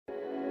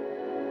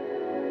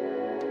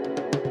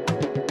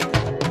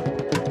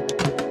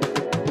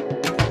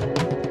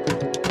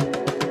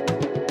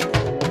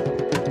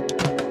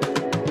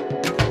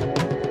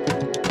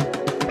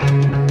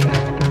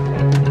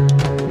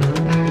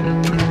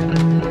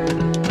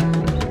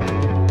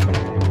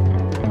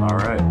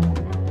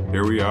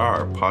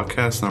are,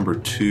 podcast number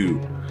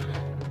 2.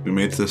 We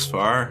made it this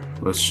far.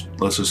 Let's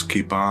just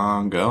keep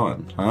on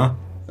going, huh?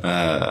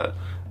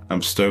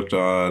 I'm stoked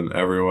on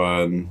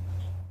everyone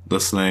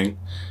listening.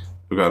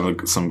 We've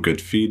got some good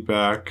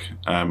feedback.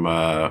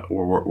 We're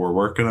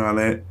working on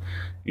it.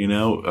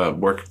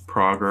 Work in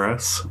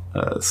progress.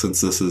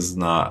 Since this is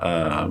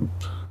not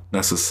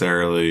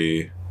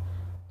necessarily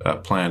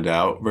planned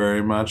out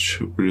very much,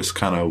 we're just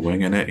kind of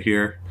winging it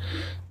here.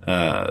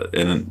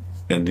 And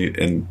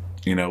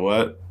you know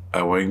what?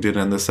 I winged it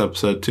in this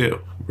episode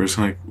too. We're just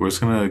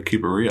gonna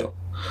keep it real.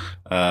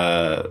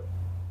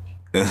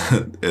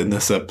 In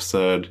this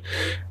episode,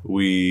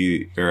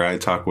 I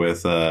talk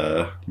with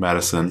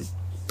Madison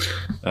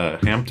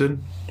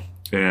Hampton,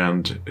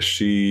 and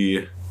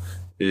she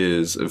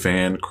is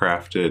Van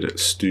Crafted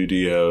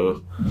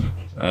Studio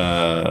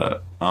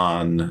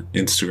on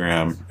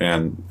Instagram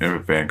and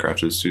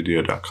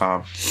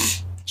vancraftedstudio.com.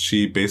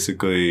 She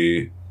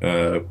basically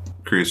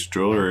creates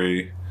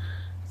jewelry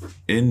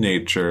in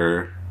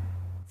nature,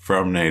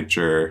 from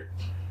nature,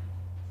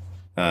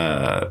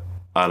 out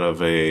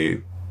of a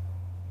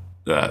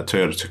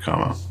Toyota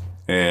Tacoma.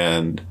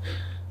 And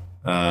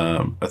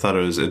I thought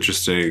it was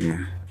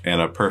interesting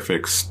and a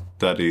perfect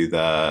study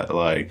that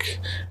like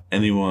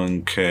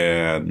anyone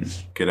can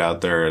get out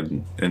there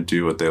and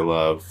do what they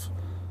love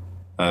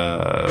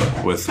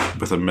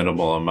with a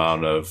minimal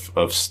amount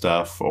of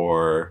stuff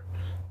or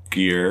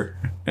gear.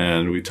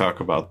 And we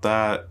talk about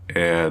that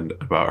and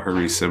about her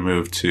recent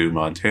move to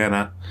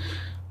Montana.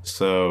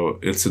 So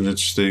it's an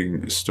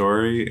interesting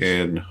story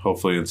and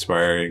hopefully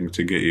inspiring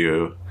to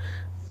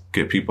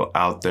get people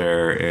out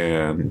there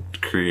and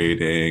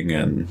creating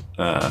and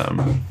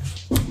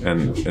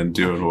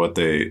doing what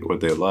they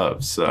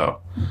love.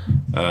 So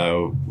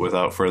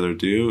without further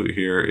ado,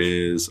 here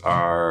is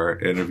our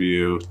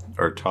interview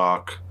or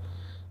talk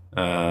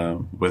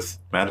with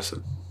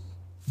Madison.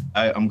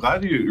 I'm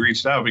glad you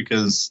reached out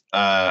because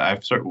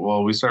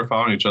we started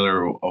following each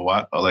other a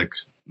while, like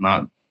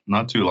not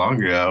too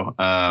long ago.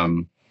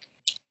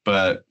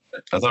 But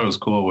I thought it was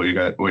cool what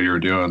you were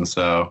doing.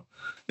 So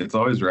it's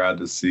always rad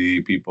to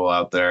see people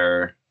out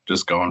there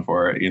just going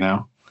for it,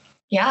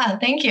 Yeah,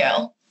 thank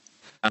you.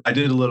 I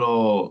did a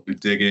little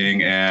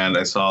digging and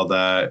I saw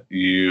that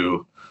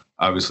you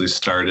obviously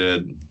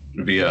started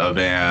via a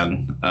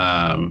van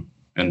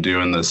and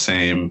doing the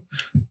same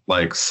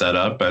like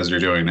setup as you're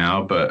doing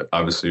now, but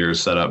obviously your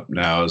setup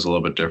now is a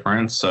little bit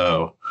different.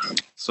 So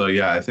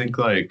yeah, I think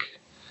like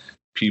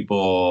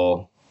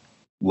people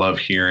love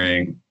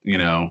hearing,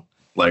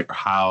 like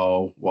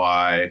how,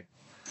 why,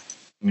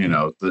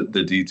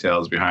 the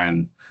details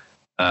behind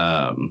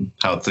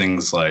how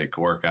things like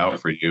work out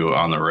for you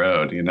on the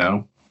road,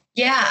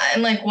 Yeah,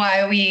 and like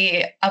why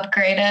we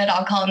upgraded,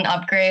 I'll call it an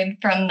upgrade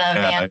from the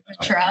van to the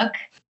truck.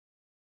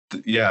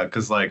 Yeah,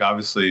 because like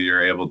obviously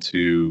you're able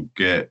to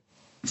get,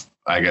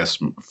 I guess,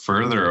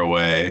 further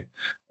away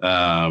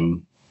via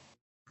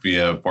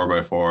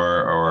 4x4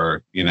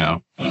 or,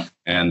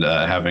 and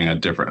having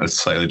a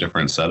slightly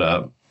different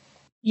setup.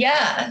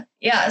 Yeah.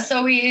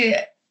 So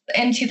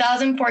in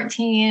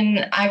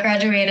 2014, I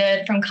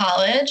graduated from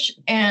college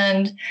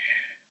and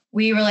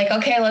we were like,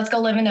 okay, let's go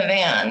live in a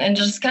van, and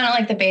just kind of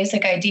like the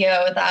basic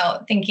idea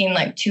without thinking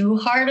like too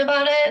hard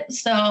about it.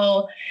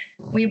 So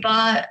we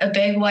bought a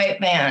big white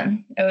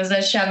van. It was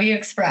a Chevy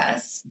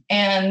Express,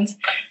 and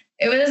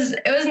it was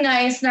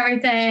nice and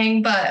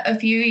everything. But a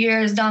few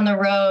years down the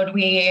road,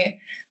 we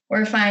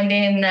were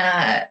finding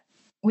that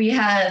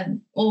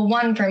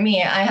one for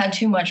me, I had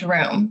too much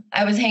room.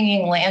 I was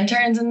hanging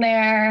lanterns in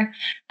there.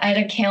 I had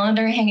a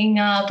calendar hanging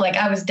up. Like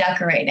I was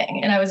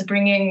decorating and I was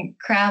bringing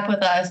crap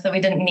with us that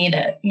we didn't need.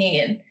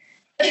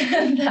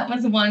 That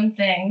was one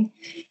thing.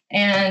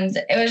 And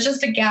it was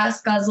just a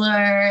gas guzzler.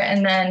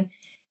 And then,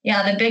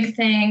 yeah, the big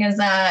thing is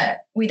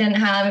that we didn't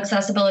have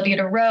accessibility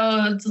to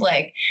roads,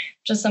 like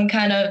just some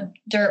kind of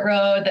dirt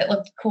road that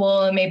looked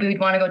cool and maybe we'd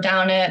want to go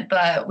down it,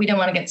 but we didn't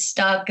want to get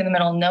stuck in the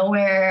middle of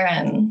nowhere.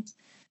 And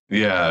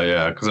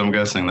yeah, because I'm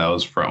guessing that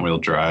was front wheel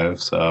drive.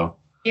 So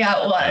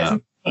yeah, it was.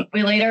 Yeah.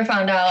 We later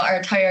found out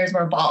our tires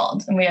were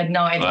bald, and we had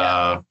no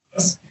idea.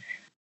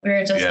 We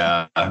were just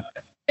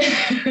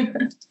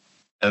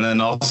And then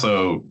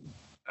also,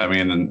 I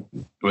mean,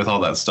 with all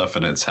that stuff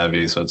in it's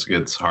heavy, so it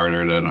gets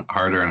harder and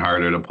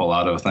harder to pull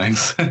out of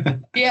things.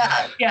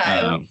 Yeah,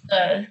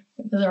 it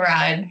was a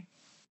ride.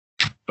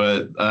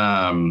 But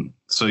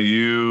so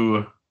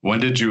when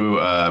did you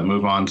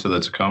move on to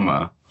the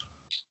Tacoma?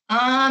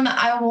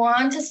 I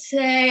want to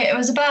say it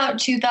was about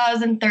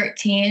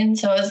 2013.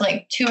 So it was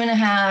like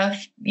 2.5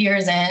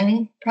 years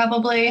in,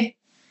 probably.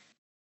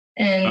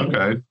 And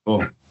okay,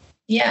 cool.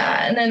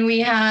 Yeah. And then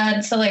we're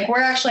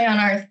actually on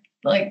our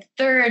like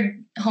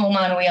third home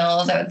on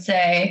wheels, I would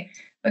say,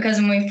 because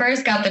when we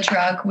first got the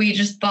truck, we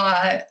just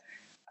bought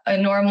a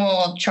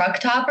normal truck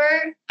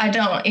topper. I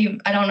don't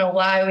know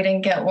why we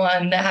didn't get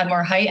one that had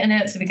more height in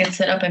it so we could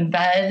sit up in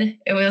bed.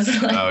 It was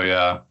like, oh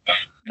yeah.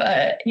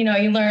 But you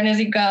learn as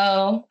you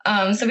go.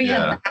 So we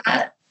had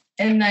that,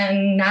 And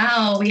then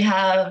now we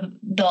have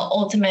the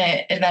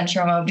ultimate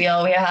adventure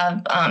mobile. We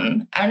have,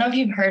 I don't know if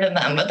you've heard of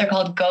them, but they're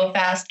called Go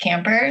Fast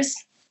Campers.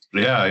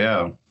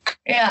 Yeah.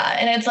 Yeah.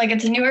 And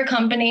it's a newer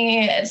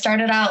company. It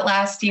started out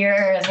last year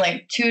as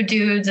like 2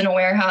 dudes in a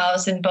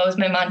warehouse in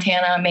Bozeman,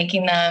 Montana,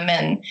 making them.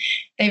 And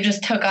they've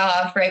just took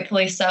off,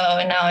 rightfully so.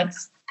 And now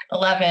it's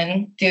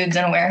 11 dudes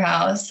in a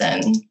warehouse.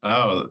 And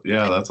oh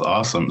yeah, that's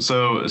awesome.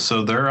 So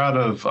they're out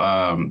of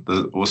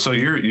so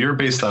you're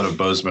based out of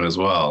Bozeman as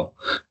well,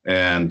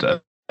 and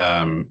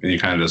you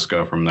kind of just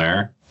go from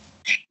there.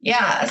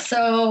 Yeah,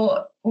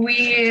 so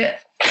we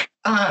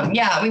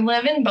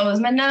live in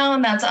Bozeman now,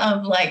 and that's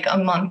of like a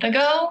month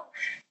ago.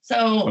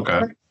 So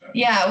okay.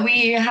 Yeah,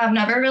 we have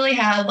never really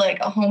had like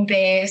a home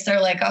base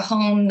or like a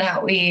home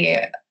that we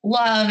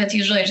love. It's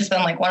usually just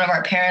been like one of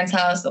our parents'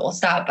 house that we'll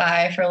stop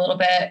by for a little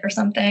bit or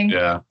something.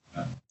 Yeah.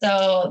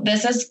 So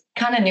this is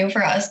kind of new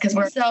for us because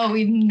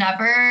we've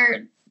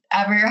never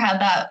ever had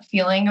that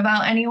feeling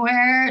about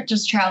anywhere.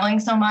 Just traveling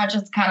so much,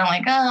 it's kind of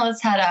like, oh,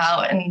 let's head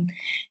out and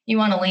you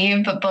want to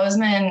leave. But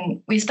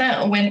Bozeman, we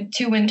spent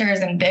 2 winters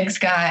in Big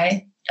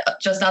Sky,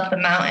 just up the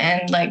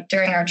mountain, like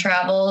during our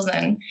travels,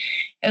 and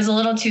it was a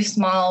little too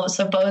small.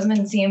 So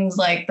Bozeman seems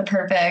like the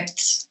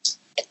perfect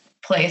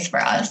place for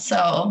us.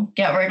 So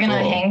yeah, we're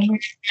gonna hang here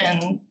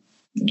and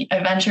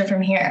adventure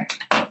from here.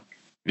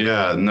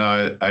 Yeah,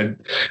 no, I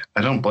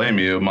don't blame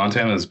you.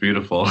 Montana is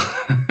beautiful.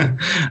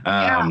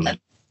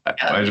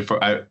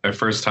 I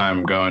first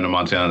time going to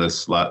Montana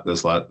this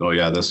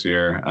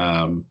year,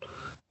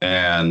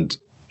 and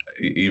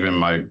even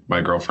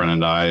my girlfriend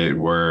and I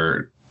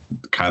were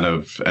kind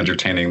of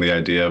entertaining the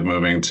idea of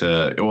moving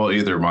to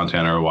either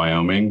Montana or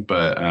Wyoming,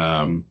 but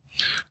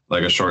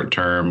like a short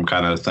term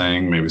kind of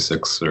thing, maybe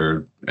 6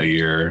 or a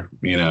year,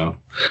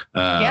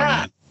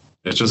 yeah.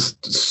 It's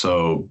just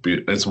so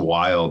it's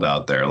wild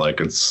out there. Like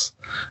it's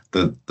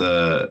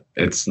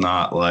it's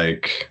not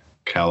like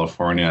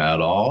California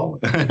at all.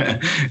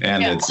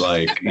 And it's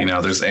like,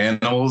 there's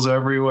animals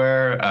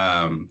everywhere.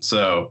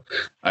 So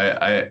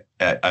I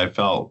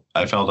felt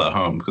at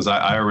home because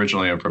I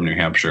originally am from New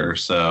Hampshire.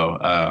 So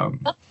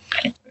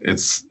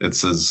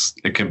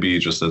it can be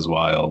just as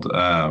wild.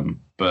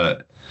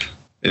 But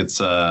it's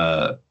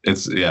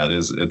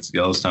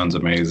Yellowstone's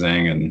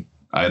amazing and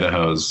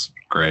Idaho's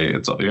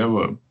great. You have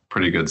a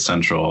pretty good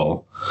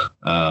central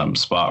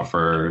spot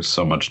for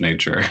so much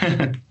nature.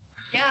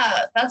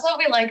 Yeah, that's what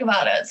we like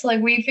about it. So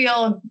like we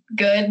feel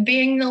good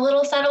being a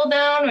little settled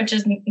down, which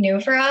is new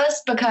for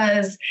us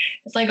because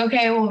it's like,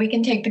 okay, well, we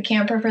can take the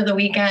camper for the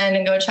weekend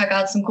and go check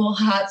out some cool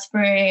hot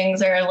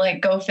springs or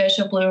like go fish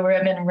a Blue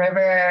Ribbon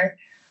River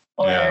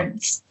or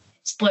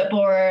split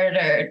board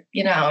or,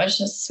 it's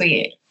just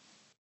sweet.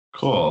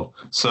 Cool.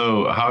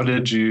 So how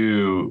did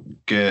you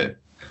get...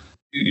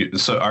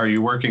 So are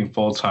you working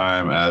full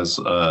time as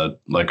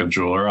like a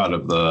jeweler out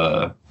of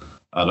the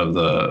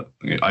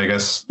I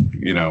guess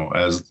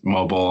as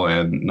mobile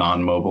and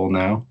non-mobile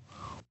now?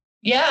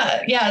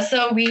 Yeah.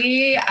 So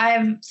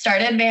I've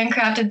started Van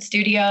Crafted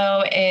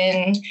Studio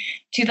in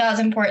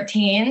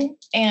 2014,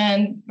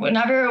 and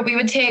whenever we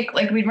would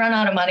we'd run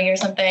out of money or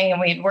something,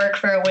 and we'd work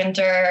for a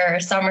winter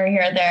or summer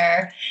here or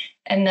there.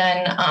 And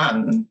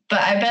then, but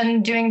I've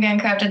been doing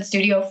Van Crafted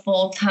Studio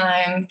full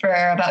time for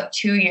about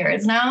 2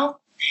 years now.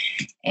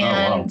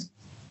 And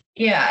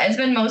yeah, it's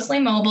been mostly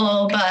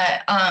mobile,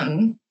 but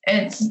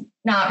it's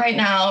not right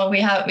now.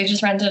 We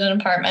just rented an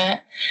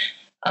apartment.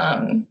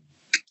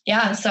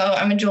 So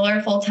I'm a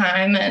jeweler full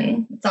time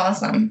and it's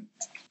awesome.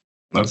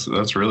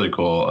 That's really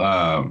cool.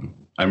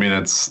 I mean,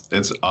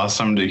 it's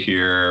awesome to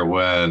hear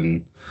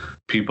when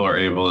people are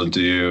able to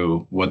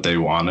do what they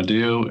want to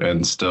do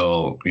and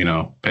still,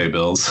 pay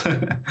bills.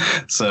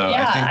 So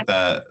yeah,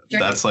 I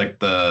think that's like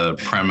the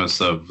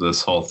premise of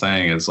this whole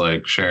thing is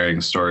like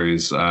sharing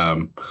stories.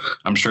 I'm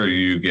sure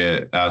you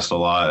get asked a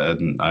lot,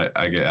 and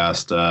I get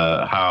asked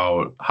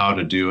how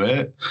to do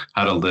it,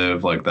 how to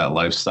live like that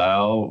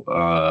lifestyle,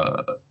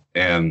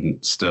 and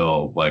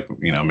still like,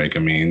 make a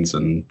means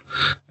and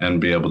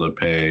be able to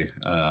pay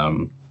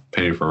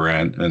for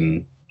rent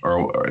and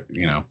or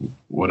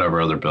whatever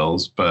other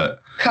bills,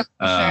 but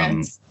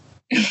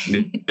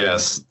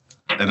yes,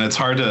 and it's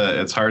hard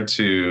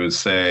to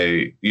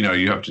say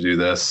you have to do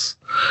this,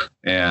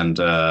 and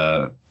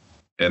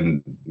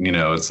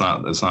it's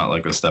not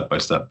like a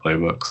step-by-step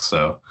playbook.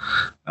 So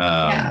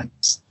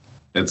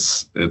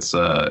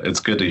it's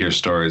good to hear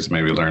stories,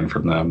 maybe learn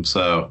from them.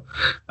 So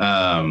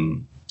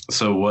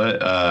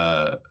what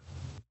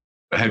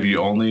have you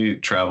only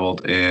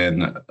traveled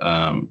in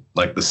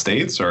like the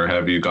States, or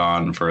have you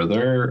gone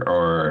further,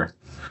 or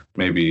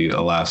maybe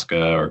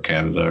Alaska or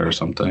Canada or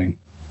something?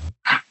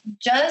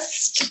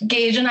 Just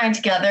Gage and I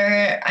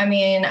together. I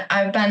mean,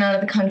 I've been out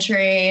of the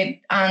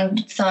country on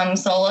some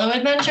solo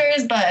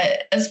adventures,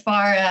 but as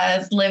far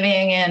as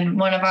living in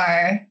one of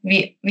our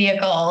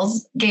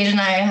vehicles, Gage and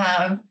I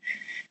have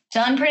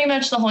done pretty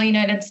much the whole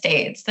United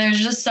States. There's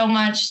just so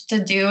much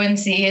to do and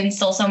see, and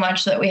still so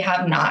much that we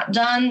have not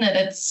done that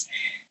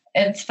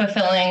it's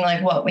fulfilling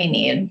like what we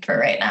need for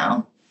right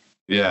now.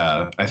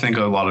 Yeah, I think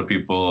a lot of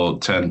people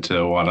tend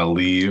to want to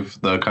leave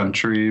the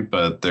country,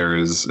 but there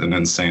is an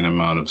insane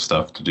amount of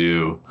stuff to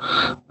do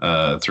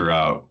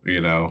throughout.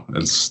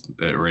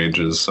 It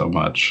ranges so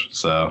much,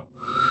 so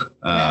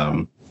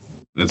Yeah.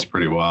 it's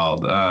pretty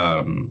wild.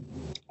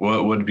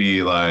 What would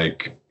be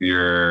like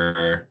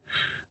your,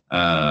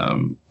 I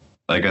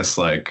guess,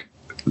 like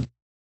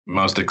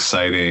most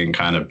exciting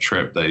kind of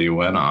trip that you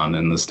went on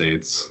in the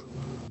States?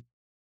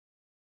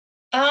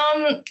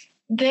 Um,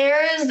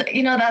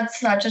 that's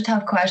such a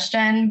tough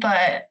question,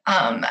 but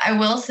I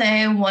will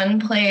say one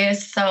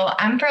place. So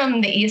I'm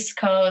from the East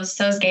Coast,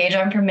 so is Gage.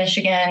 I'm from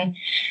Michigan,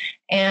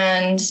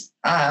 and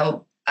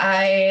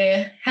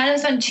I hadn't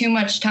spent too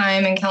much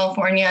time in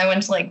California. I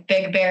went to like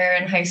Big Bear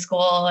in high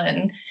school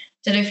and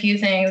did a few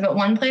things, but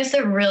one place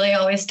that really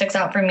always sticks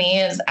out for me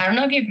is, I don't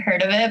know if you've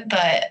heard of it,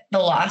 but the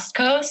Lost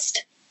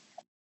Coast.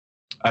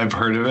 I've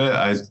heard of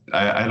it.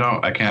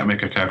 I can't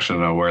make a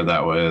connection of where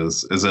that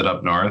was. Is it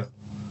up north?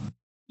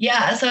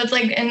 Yeah, so it's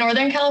like in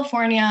Northern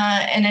California,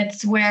 and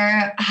it's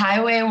where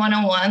Highway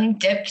 101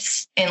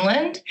 dips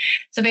inland.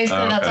 So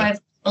basically, that's why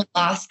it's the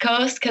Lost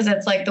Coast, because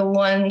it's like the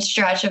one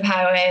stretch of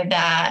highway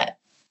that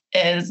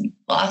is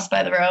lost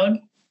by the road.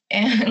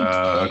 And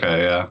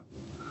okay, yeah.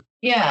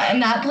 Yeah,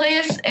 and that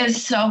place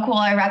is so cool.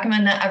 I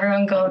recommend that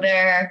everyone go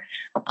there.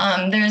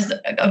 There's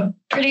a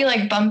pretty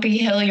like bumpy,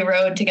 hilly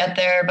road to get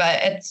there,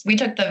 but we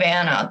took the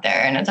van out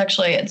there, and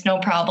it's no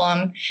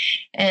problem.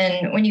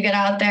 And when you get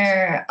out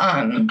there,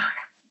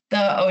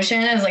 the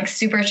ocean is like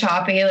super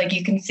choppy. Like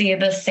you can see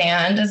the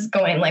sand is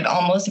going like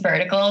almost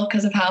vertical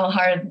because of how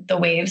hard the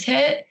waves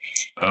hit.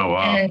 Oh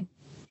wow. And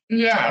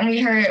yeah, and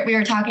we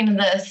were talking to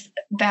this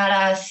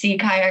badass sea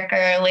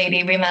kayaker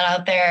lady we met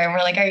out there, and we're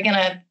like, "Are you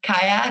gonna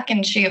kayak?"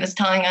 And she was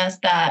telling us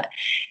that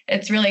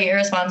it's really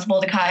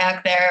irresponsible to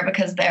kayak there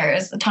because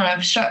there's a ton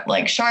of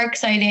shark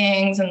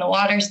sightings, and the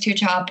water's too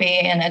choppy,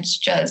 and it's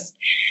just.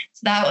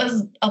 So that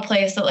was a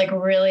place that like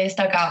really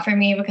stuck out for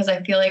me because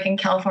I feel like in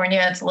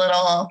California it's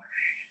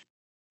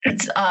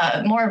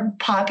more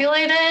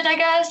populated, I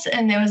guess,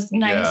 and it was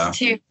nice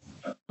to.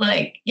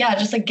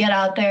 Just like get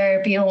out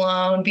there, be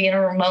alone, be in a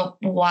remote,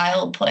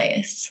 wild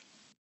place.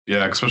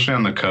 Yeah, especially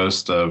on the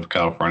coast of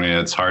California,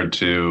 it's hard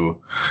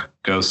to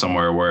go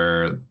somewhere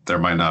where there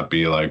might not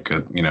be like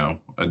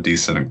a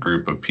decent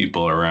group of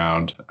people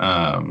around.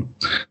 The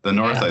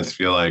north, I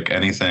feel like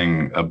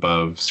anything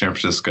above San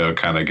Francisco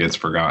kind of gets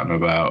forgotten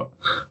about.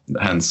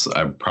 Hence,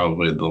 I'm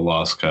probably the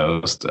Lost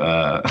Coast.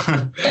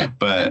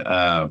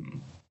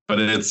 But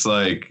it's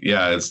like,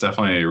 yeah, it's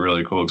definitely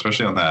really cool,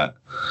 especially on that.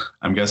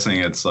 I'm guessing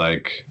it's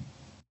like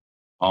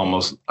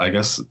almost, I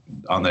guess,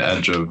 on the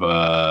edge of,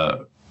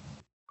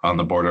 on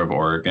the border of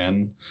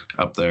Oregon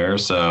up there.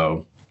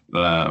 So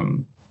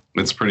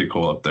it's pretty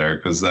cool up there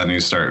because then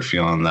you start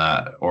feeling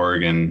that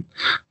Oregon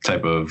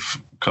type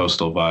of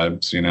coastal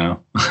vibes,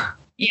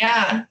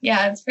 Yeah,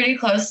 it's pretty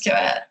close to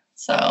it.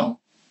 So.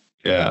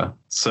 Yeah.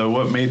 So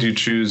what made you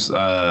choose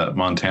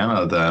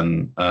Montana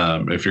then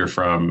if you're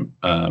from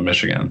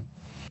Michigan?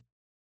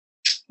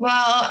 Well,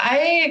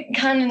 I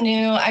kind of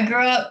knew. I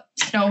grew up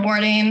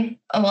snowboarding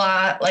a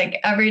lot,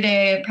 like every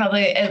day,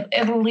 probably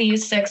at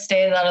least 6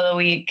 days out of the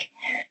week.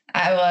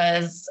 I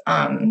was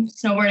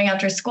snowboarding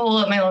after school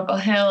at my local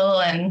hill,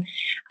 and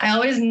I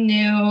always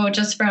knew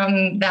just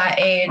from that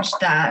age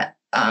that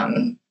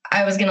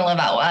I was going to live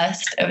out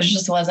west.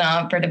 It wasn't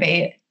up for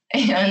debate.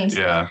 And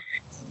yeah.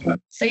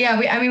 So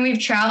yeah, we've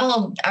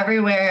traveled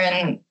everywhere,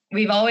 and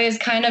we've always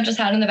kind of just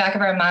had in the back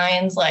of our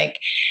minds, like,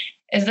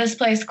 is this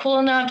place cool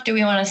enough? Do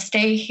we want to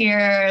stay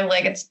here?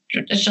 Like it's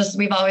just,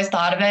 we've always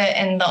thought of it.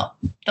 And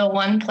the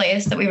one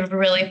place that we've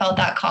really felt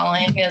that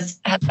calling has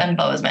been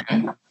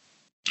Bozeman.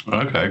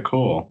 Okay,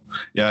 cool.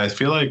 Yeah, I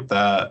feel like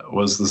that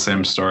was the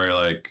same story.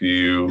 Like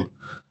you,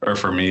 or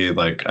for me,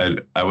 like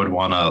I would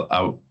want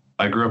to,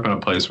 I grew up in a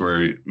place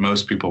where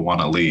most people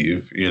want to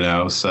leave,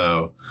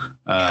 so,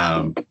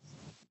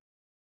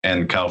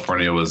 and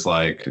California was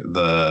like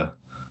the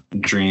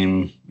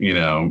dream,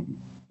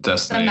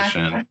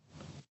 destination.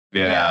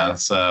 Yeah.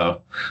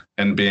 So,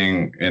 and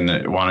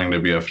wanting to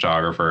be a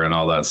photographer and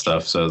all that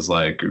stuff. So it's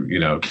like,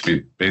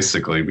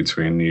 basically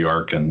between New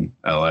York and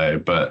LA,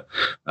 but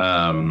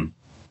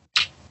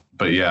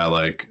yeah,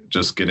 like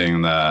just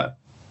getting that,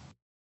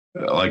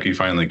 like you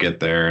finally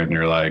get there and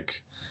you're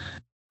like,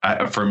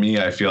 for me,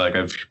 I feel like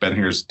I've been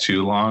here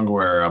too long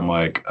where I'm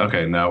like,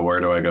 okay, now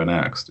where do I go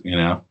next?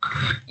 Yeah.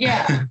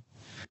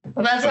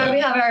 Well, that's why we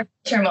have our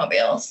picture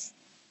mobiles.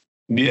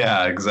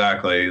 Yeah,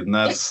 exactly. And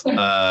that's,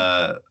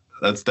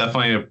 that's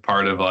definitely a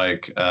part of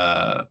like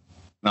not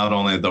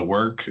only the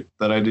work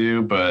that I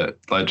do, but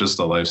like just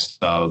the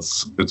lifestyle.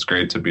 It's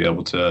great to be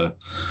able to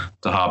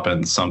hop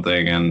in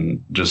something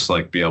and just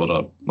like be able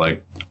to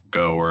like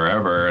go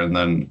wherever and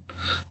then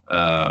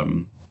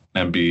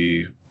and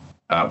be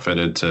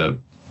outfitted to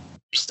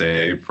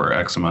stay for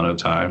X amount of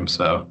time.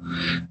 So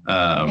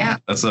I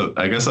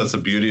guess that's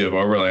the beauty of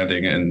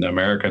overlanding in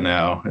America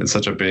now. It's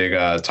such a big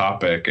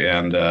topic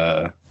and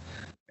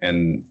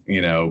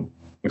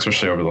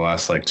especially over the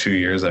last like 2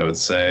 years, I would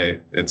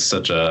say it's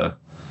such a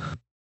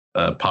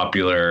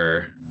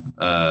popular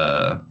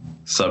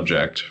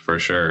subject for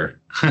sure.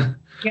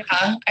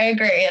 Yeah, I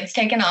agree. It's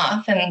taken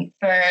off, and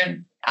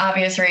for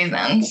obvious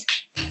reasons.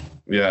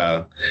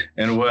 Yeah.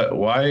 And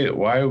why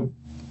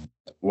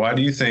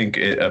do you think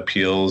it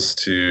appeals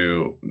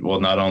to, well,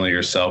 not only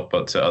yourself,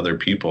 but to other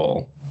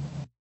people?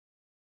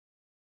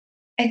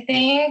 I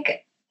think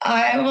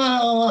I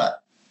will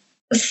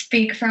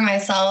speak for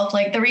myself.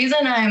 Like, the reason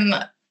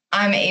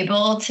I'm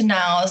able to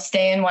now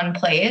stay in one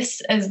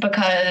place is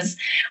because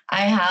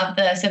I have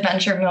this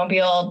adventure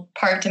mobile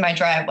parked in my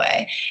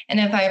driveway. And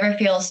if I ever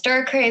feel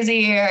stir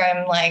crazy, or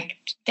I'm like,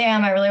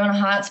 damn, I really want a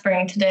hot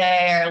spring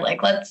today, or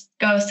like, let's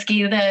go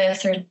ski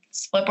this or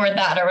splitboard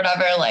that or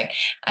whatever, like,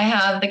 I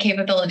have the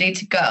capability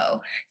to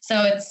go.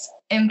 So it's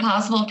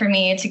impossible for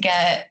me to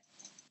get,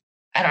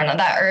 I don't know,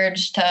 that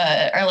urge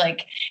to, or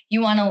like,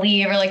 you want to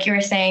leave, or like you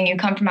were saying, you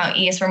come from out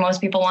east where most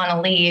people want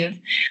to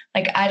leave.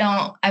 Like,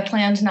 I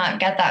plan to not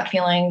get that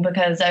feeling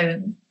because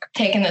I've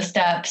taken the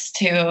steps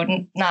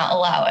to not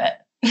allow it.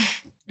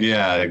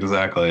 Yeah,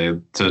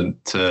 exactly.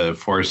 To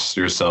force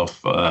yourself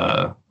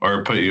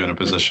or put you in a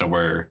position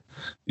where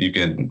you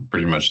can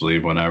pretty much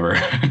leave whenever.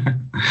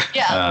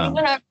 Yeah,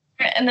 whenever.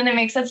 And then it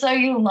makes it so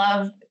you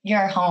love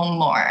your home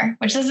more,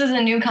 which this is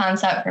a new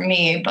concept for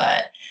me,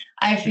 but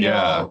I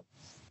feel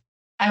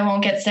I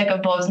won't get sick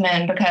of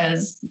Bozeman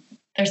because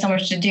there's so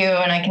much to do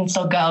and I can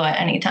still go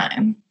at any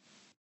time.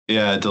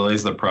 Yeah, it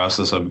delays the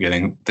process of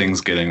getting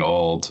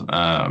old,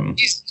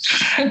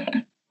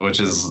 which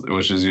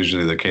is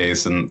usually the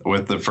case. And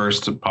with the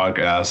first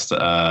podcast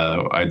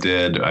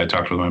I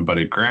talked with my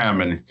buddy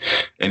Graham,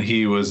 and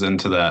he was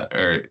into that,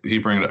 or he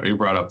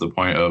brought up the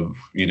point of,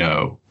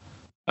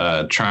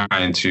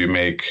 trying to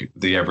make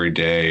the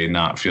everyday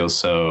not feel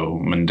so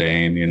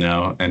mundane,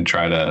 and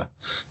try to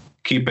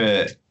keep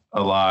it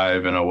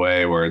alive in a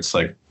way where it's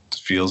like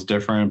feels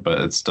different,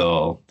 but it's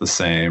still the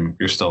same.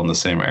 You're still in the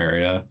same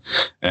area,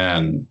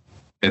 and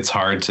it's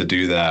hard to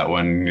do that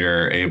when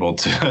you're able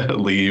to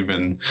leave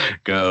and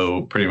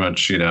go pretty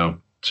much,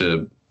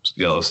 to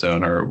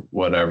Yellowstone or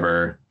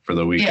whatever for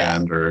the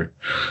weekend. Or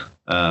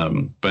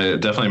but it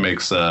definitely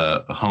makes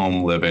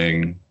home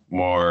living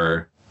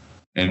more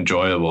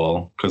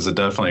enjoyable, because it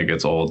definitely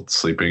gets old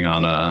sleeping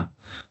on a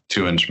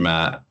 2-inch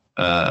mat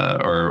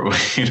or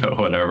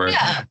whatever.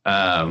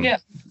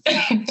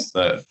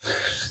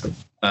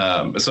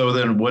 So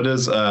then what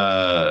does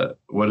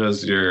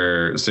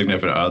your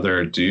significant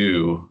other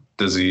do?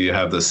 Does he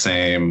have the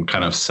same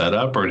kind of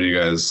setup, or do you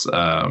guys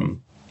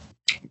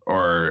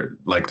or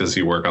like, does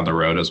he work on the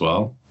road as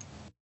well?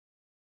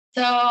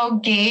 So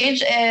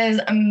Gage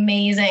is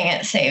amazing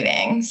at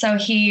saving. So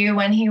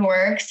when he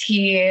works,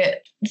 he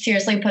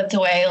seriously puts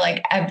away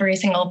like every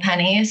single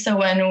penny. So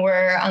when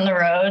we're on the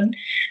road,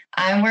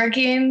 I'm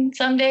working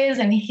some days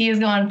and he's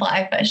going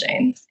fly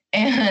fishing.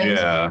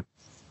 And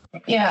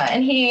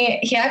and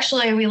he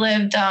actually, we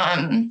lived,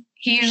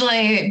 he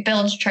usually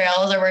builds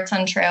trails or works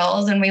on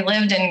trails, and we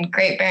lived in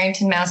Great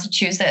Barrington,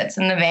 Massachusetts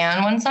in the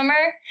van one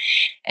summer,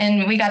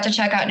 and we got to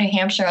check out New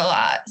Hampshire a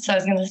lot. So I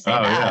was going to say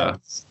that.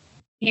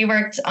 He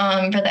worked for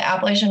the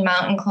Appalachian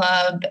Mountain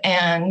Club,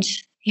 and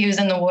he was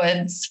in the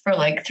woods for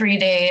like 3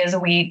 days a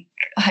week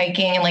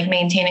hiking and like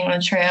maintaining the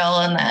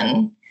trail, and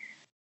then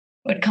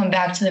would come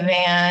back to the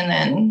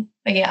van.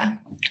 But yeah.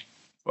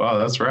 Wow,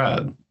 that's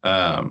rad.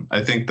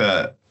 I think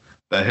that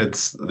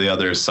hits the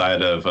other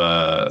side of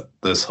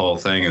this whole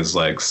thing, is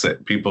like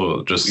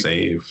people just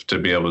save to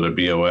be able to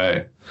be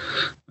away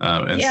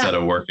instead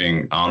of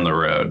working on the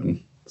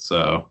road.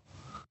 So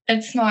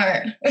it's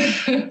smart.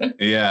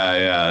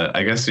 Yeah.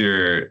 I guess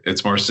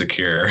it's more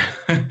secure.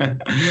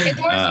 It's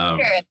more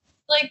secure.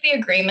 Like, the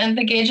agreement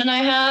that Gage and I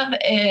have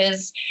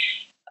is,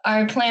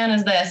 our plan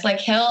is this, like,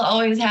 he'll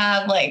always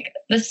have like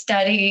the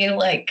steady,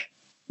 like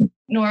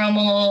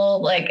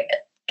normal, like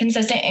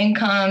consistent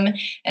income,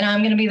 and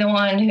I'm going to be the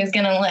one who's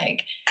going to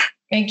like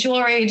make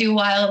jewelry, do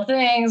wild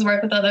things,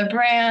 work with other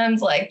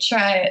brands, like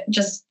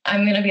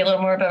I'm going to be a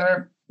little more of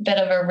a bit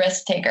of a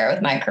risk taker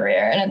with my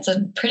career. And it's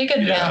a pretty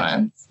good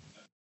balance.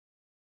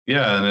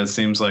 Yeah. And it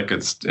seems like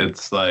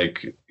it's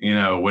like,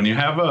 when you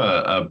have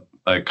a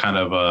kind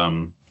of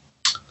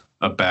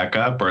a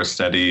backup or a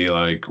steady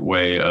like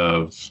way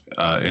of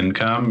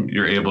income,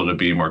 you're able to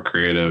be more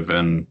creative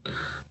and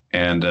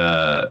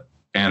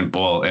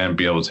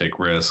be able to take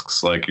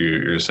risks, like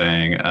you're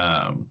saying.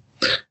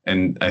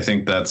 And I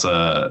think that's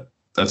a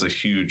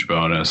huge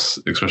bonus,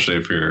 especially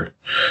if you're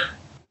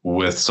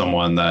with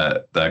someone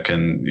that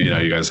can,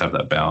 you guys have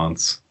that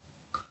balance.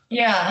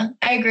 Yeah,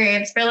 I agree.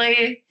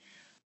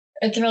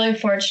 It's really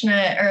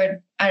fortunate,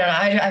 or I don't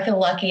know. I feel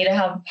lucky to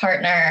have a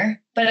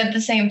partner, but at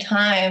the same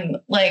time,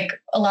 like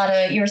a lot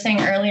of, you were saying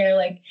earlier,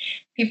 like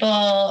people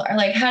are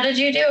like, how did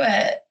you do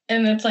it?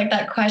 And it's like,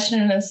 that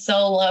question is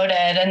so loaded.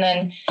 And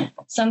then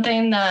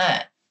something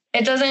that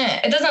it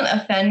doesn't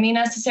offend me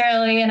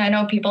necessarily. And I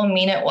know people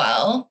mean it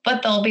well,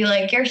 but they'll be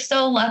like, you're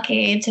so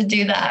lucky to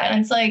do that.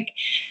 And it's like,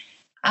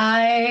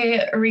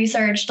 I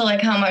researched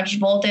like how much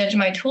voltage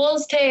my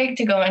tools take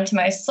to go into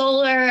my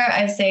solar.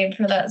 I saved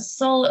for that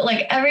solar.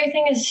 Like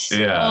everything is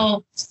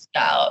so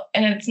out,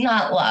 and it's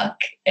not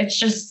luck. It's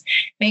just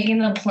making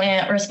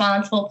the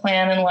responsible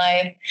plan in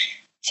life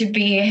to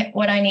be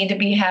what I need to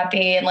be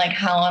happy, and like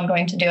how I'm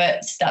going to do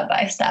it step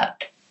by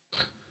step.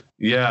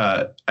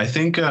 Yeah, I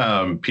think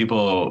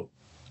people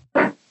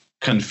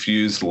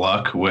confuse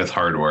luck with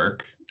hard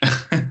work.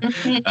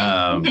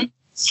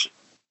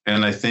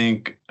 And I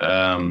think,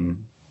 I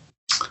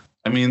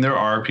mean, there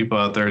are people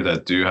out there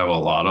that do have a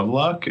lot of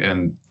luck,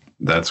 and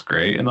that's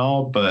great and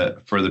all.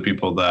 But for the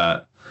people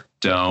that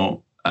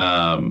don't,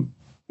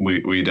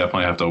 we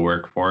definitely have to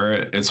work for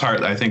it. It's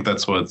hard. I think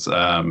that's what's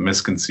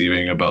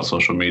misconceiving about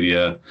social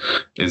media,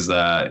 is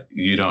that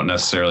you don't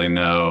necessarily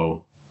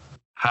know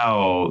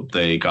how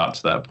they got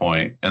to that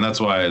point. And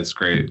that's why it's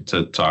great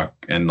to talk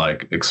and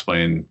like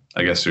explain,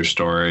 I guess, your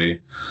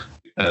story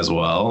as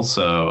well.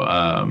 So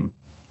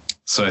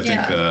I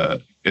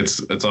think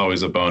it's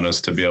always a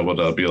bonus to be able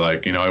to be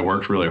like, I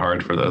worked really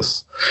hard for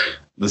this.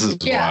 This is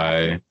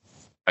why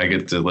I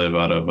get to live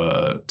out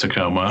of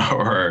Tacoma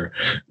or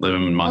live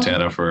in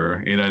Montana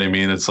for, you know what I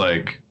mean? It's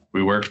like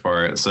we worked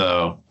for it.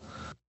 So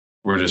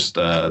we're just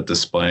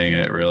displaying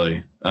it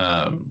really.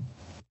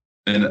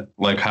 And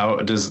like,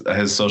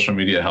 has social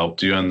media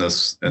helped you in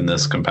this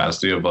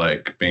capacity of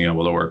like being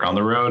able to work on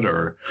the road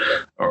or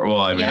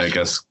well, I mean, I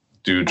guess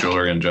do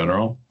jewelry in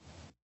general?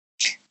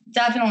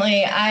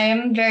 Definitely.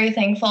 I'm very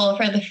thankful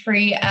for the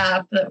free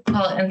app that we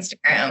call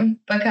Instagram,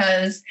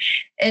 because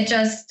it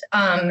just,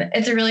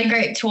 it's a really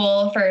great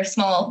tool for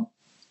small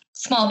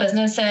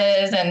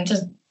businesses and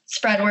to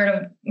spread word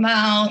of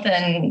mouth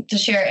and to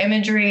share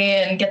imagery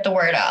and get the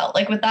word out.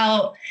 Like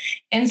without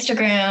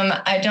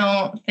Instagram, I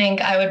don't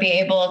think I would be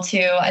able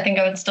to. I think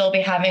I would still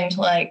be having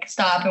to like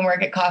stop and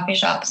work at coffee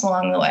shops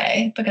along the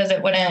way, because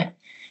it would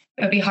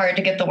be hard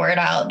to get the word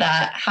out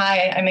that,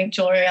 hi, I make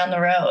jewelry on the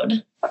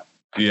road.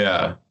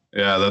 Yeah.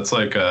 Yeah, that's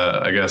like,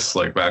 I guess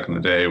like back in the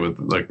day with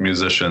like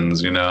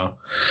musicians, the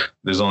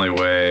only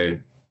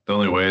way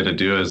to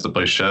do it is to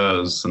play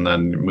shows and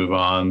then move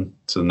on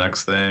to the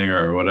next thing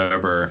or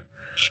whatever.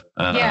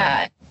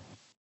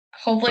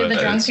 Hopefully the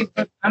drunk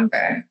people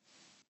remember.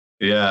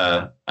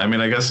 Yeah. I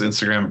mean, I guess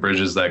Instagram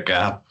bridges that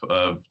gap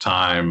of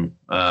time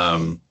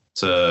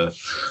to,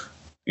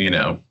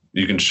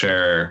 you can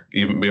share,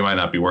 even you might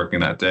not be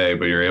working that day,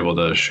 but you're able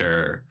to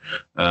share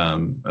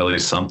at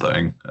least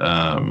something.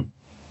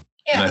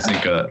 And I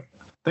think a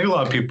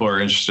lot of people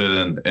are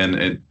interested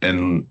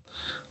in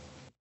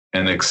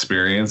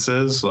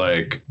experiences,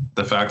 like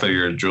the fact that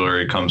your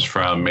jewelry comes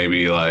from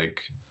maybe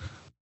like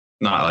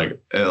not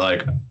like it,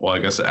 like, well, I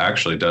guess it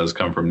actually does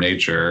come from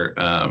nature.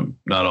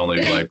 Not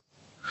only like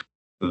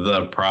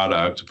the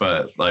product,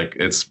 but like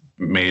it's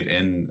made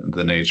in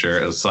the nature.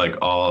 It's like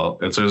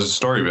there's a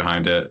story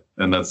behind it,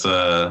 and that's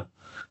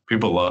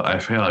people love. I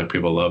feel like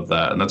people love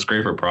that, and that's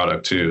great for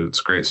product too. It's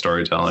great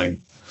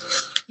storytelling.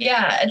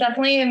 Yeah, it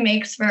definitely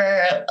makes for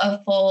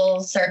a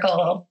full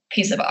circle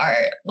piece of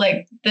art.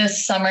 Like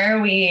this summer,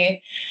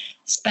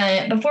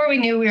 before we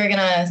knew we were going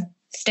to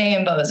stay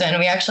in Bozeman,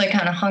 we actually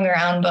kind of hung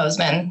around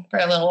Bozeman for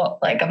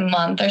like a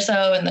month or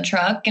so in the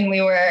truck. And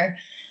we were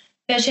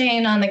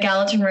fishing on the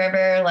Gallatin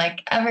River like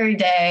every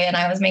day, and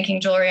I was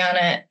making jewelry on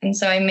it. And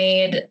so I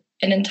made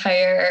an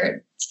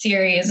entire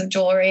series of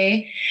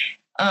jewelry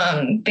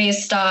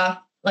based off,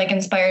 like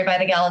inspired by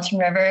the Gallatin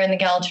River, and the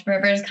Gallatin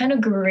River is kind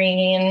of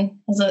green.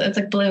 It's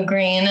like blue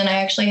green. And I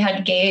actually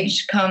had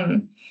Gage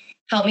come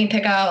help me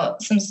pick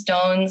out some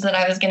stones that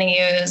I was going to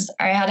use.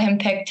 I had him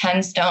pick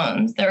 10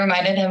 stones that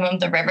reminded him of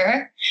the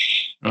river.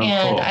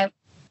 And cool. I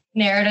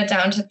narrowed it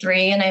down to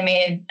 3, and I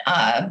made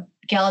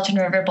Gallatin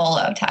River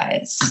bolo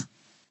ties.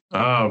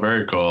 Oh,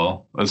 very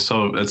cool.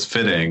 It's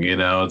fitting,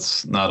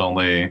 it's not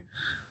only,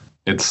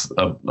 it's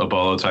a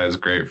bolo tie is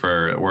great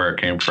for where it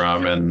came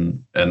from,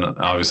 and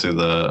obviously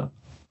the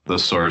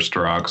sourced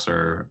rocks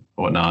or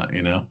whatnot,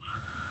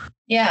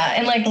 Yeah,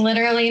 and like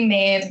literally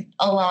made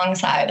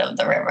alongside of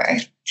the river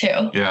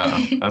too.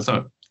 Yeah,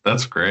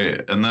 that's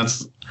great, and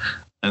it's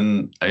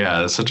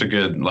such a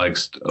good like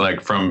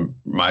from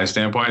my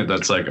standpoint,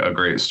 that's like a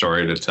great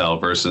story to tell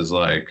versus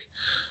like,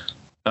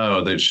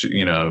 oh,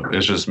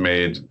 it's just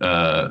made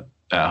at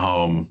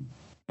home,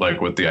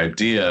 like with the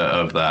idea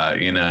of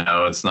that,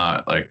 it's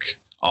not like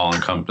all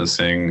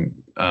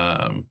encompassing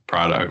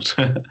product.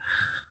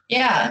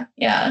 Yeah.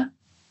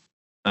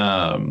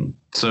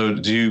 So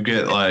do you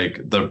get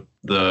like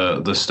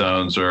the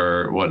stones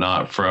or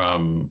whatnot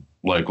from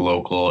like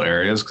local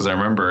areas? Because I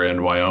remember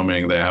in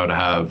Wyoming they would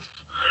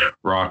have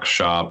rock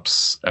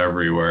shops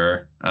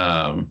everywhere,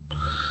 throughout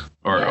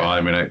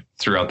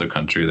the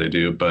country they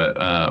do, but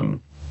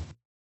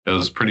it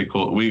was pretty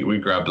cool. We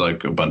grabbed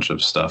like a bunch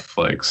of stuff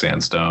like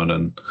sandstone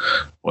and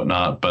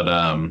whatnot, but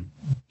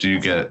do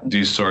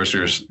you source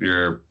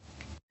your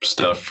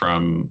stuff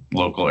from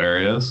local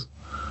areas?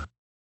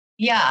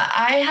 Yeah,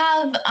 I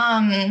have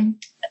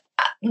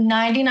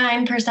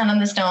 99% of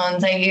the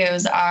stones I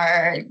use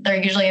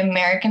they're usually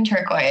American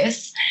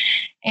turquoise.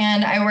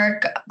 And I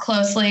work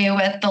closely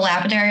with the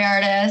lapidary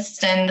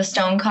artists and the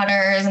stone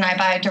cutters, and I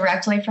buy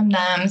directly from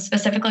them,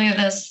 specifically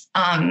this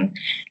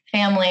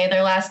family.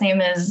 Their last name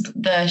is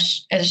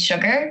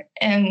Sugar,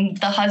 and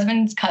the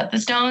husbands cut the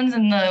stones,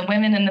 and the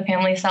women in the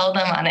family sell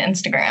them on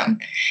Instagram.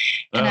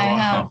 And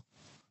wow.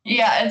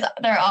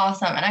 they're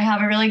awesome, and I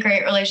have a really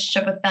great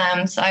relationship with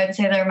them. So I would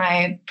say they're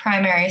my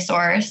primary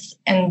source.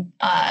 And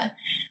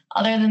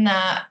other than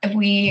that,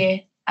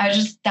 I was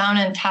just down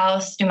in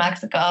Taos, New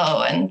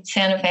Mexico, and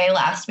Santa Fe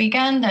last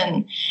weekend,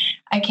 and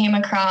I came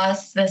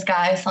across this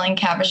guy selling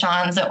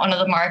cabochons at one of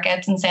the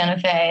markets in Santa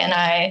Fe, and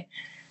I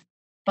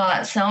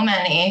bought so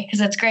many because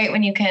it's great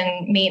when you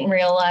can meet in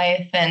real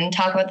life and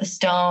talk about the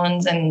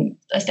stones and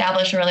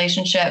establish a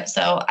relationship.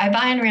 So I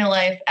buy in real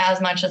life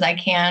as much as I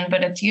can,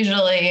 but it's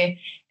usually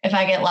if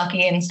I get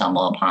lucky and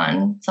stumble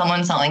upon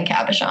someone selling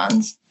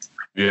cabochons.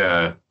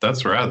 Yeah,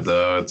 that's rad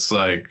though. It's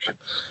like,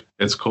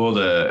 it's cool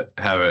to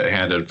have it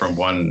handed from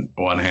one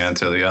hand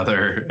to the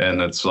other,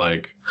 and it's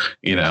like,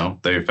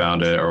 they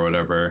found it or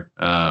whatever.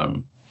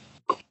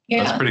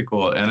 That's pretty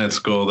cool. And it's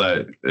cool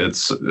that it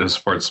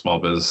supports small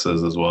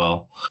businesses as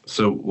well.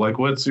 So like,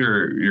 what's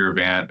your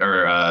van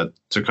or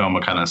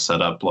Tacoma kind of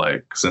set up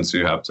like, since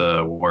you have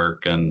to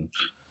work and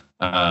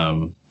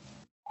I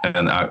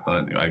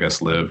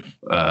guess live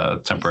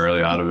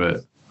temporarily out of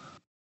it?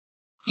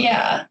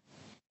 Yeah.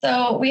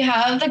 So we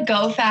have the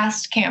Go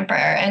Fast camper,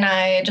 and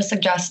I just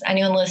suggest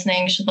anyone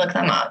listening should look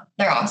them up.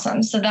 They're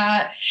awesome. So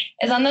that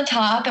is on the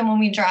top, and when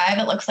we drive,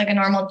 it looks like a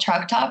normal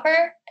truck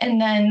topper. And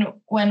then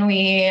when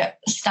we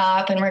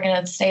stop and we're going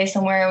to stay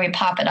somewhere, we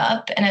pop it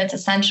up, and it's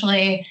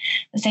essentially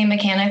the same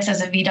mechanics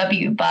as a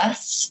VW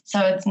bus.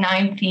 So it's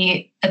 9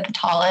 feet at the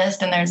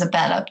tallest, and there's a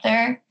bed up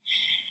there.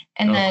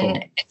 And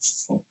then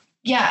cool.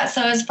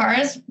 So as far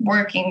as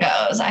working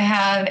goes, I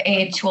have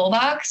a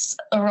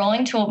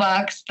rolling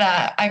toolbox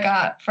that I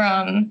got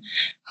from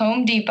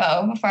Home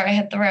Depot before I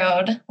hit the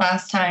road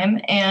last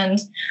time. And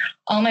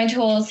all my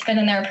tools fit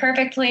in there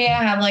perfectly.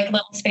 I have like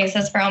little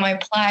spaces for all my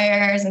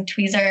pliers and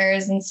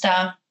tweezers and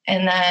stuff.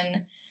 And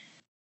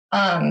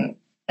then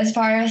as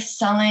far as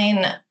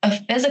selling a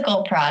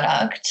physical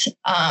product,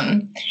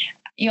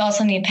 you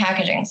also need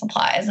packaging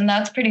supplies, and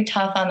that's pretty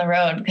tough on the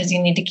road because you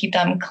need to keep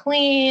them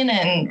clean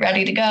and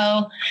ready to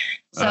go.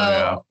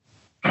 So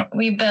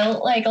we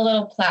built like a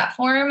little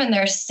platform, and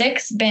there's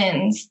 6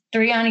 bins,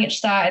 3 on each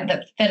side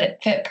that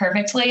fit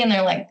perfectly, and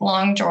they're like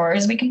long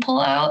drawers we can pull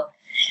out.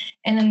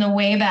 And in the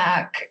way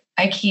back,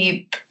 I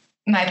keep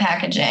my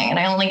packaging, and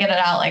I only get it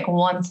out like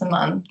once a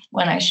month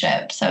when I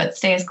ship, so it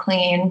stays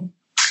clean.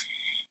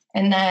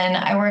 And then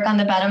I work on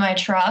the bed of my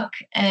truck,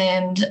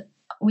 and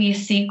we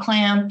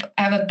C-clamp.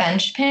 I have a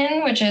bench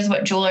pin, which is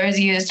what jewelers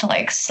use to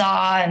like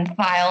saw and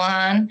file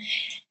on.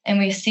 And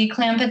we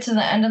C-clamp it to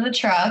the end of the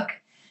truck.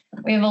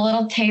 We have a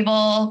little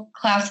table,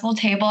 collapsible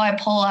table I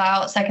pull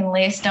out so I can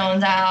lay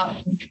stones out,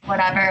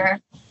 whatever.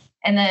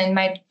 And then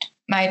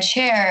my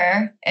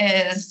chair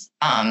is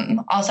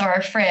also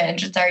our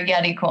fridge. It's our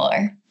Yeti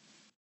cooler.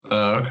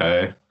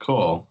 Okay,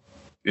 cool.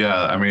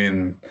 Yeah, I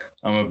mean,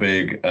 I'm a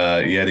big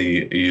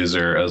Yeti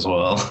user as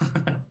well.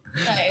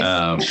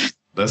 Nice.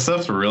 That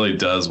stuff really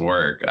does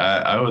work.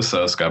 I was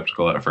so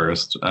skeptical at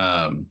first.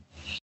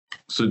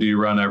 So do you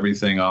run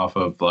everything off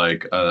of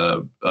like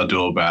a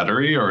dual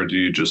battery, or do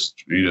you just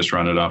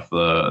run it off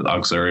the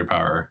auxiliary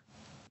power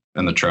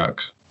in the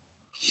truck?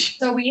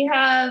 So we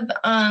have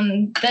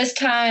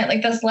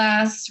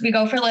we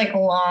go for like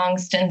long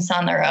stints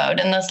on the road.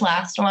 And this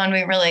last one,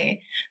 we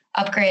really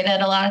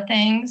upgraded a lot of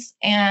things.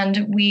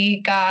 And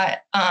we got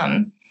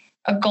a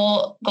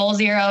Goal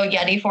Zero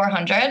Yeti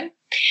 400.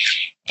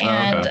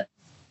 And okay.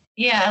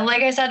 Yeah,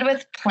 like I said,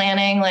 with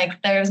planning,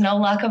 like there was no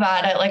luck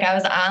about it. Like I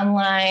was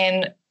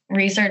online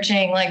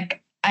researching,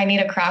 like I need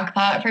a crock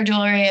pot for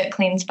jewelry. It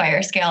cleans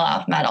fire scale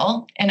off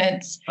metal. And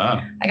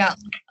I got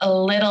a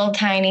little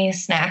tiny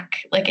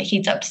snack, like it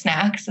heats up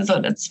snacks is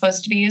what it's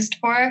supposed to be used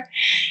for.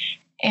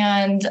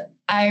 And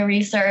I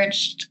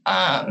researched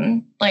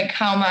like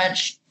how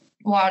much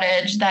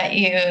wattage that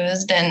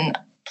used and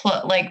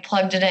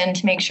plugged it in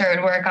to make sure it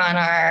would work on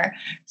our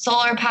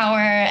solar power,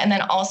 and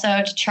then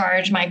also to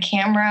charge my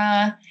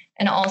camera,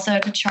 and also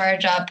to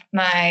charge up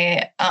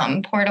my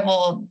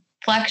portable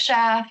flex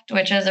shaft,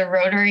 which is a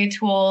rotary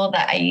tool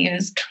that I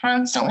use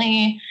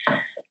constantly.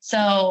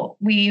 So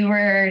we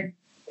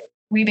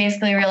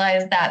basically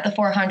realized that the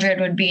 400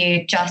 would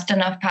be just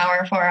enough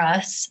power for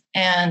us.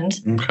 And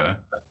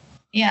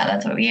yeah,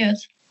 that's what we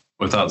use.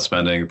 Without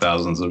spending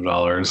thousands of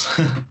dollars.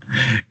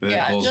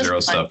 The Goal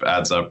Zero stuff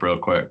adds up real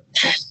quick.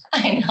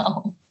 I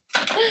know.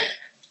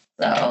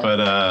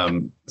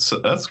 So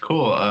that's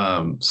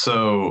cool.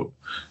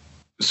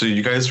 So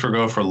you guys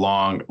go for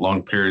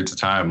long periods of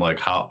time. Like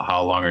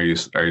how long are you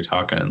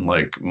talking?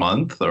 Like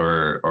month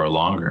or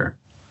longer?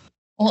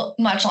 Well,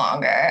 much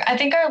longer. I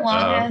think our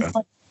longest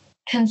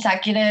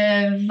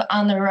consecutive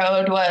on the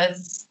road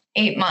was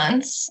 8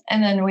 months,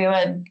 and then we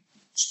would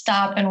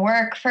stop and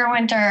work for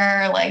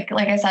winter. Like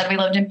I said, we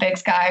lived in Big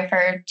Sky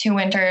for 2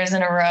 winters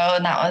in a row,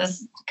 and that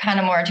was kind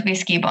of more to be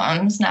ski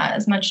bums, not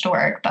as much to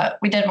work, but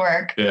we did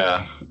work.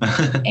 Yeah.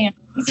 And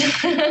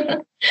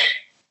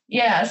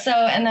yeah. So,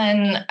 and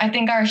then I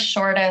think our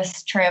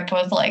shortest trip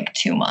was like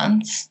 2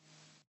 months.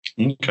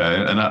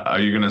 Okay. And are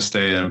you going to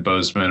stay in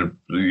Bozeman?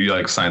 You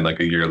like signed like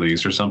a year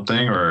lease or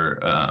something,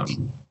 or are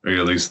you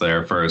at least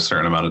there for a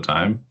certain amount of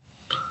time?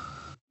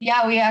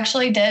 Yeah, we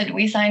actually did.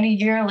 We signed a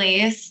year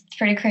lease. It's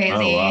pretty crazy.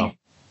 Oh, wow.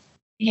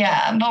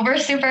 Yeah, but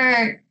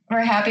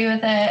we're happy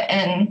with it.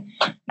 And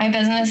my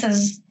business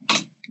is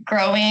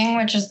growing,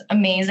 which is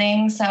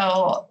amazing.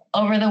 So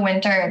over the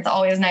winter, it's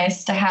always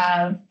nice to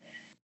have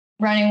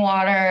running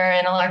water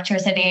and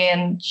electricity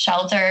and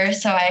shelter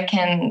so I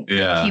can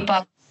keep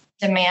up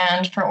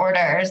demand for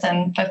orders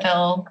and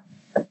fulfill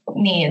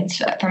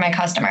needs for my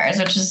customers,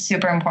 which is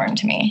super important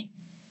to me.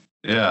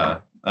 Yeah.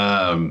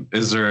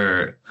 Is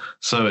there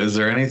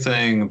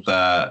anything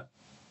that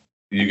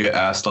you get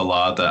asked a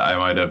lot that I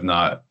might have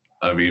not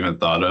have even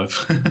thought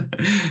of?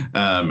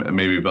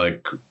 Maybe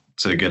like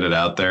to get it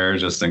out there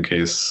just in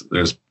case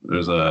there's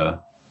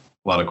a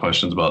lot of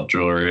questions about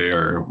jewelry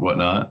or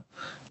whatnot.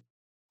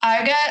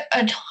 I get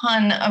a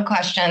ton of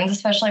questions,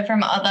 especially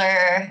from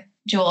other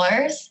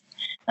jewelers.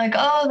 Like,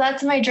 oh,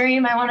 that's my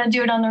dream. I want to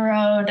do it on the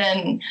road.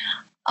 And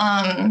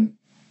I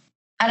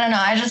don't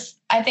know.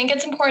 I think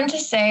it's important to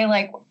say,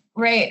 like,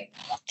 right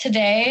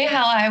today,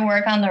 how I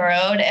work on the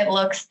road, it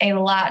looks a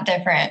lot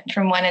different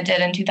from when it did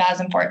in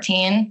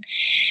 2014.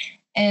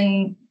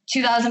 In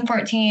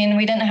 2014,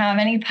 we didn't have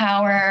any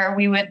power.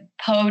 We would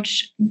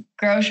poach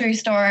grocery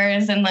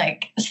stores and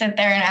like sit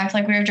there and act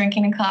like we were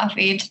drinking a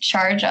coffee to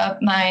charge up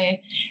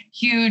my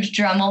huge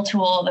Dremel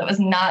tool that was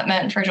not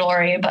meant for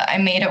jewelry, but I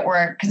made it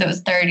work because it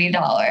was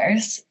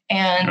 $30.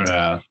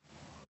 And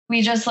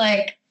we just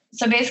like,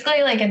 so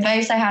basically like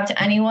advice I have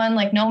to anyone,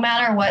 like no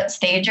matter what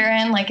stage you're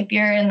in, like if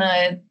you're in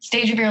the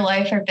stage of your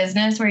life or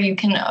business where you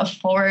can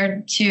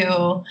afford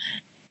to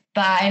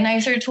buy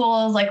nicer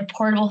tools like a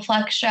portable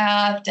flex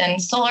shaft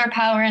and solar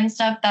power and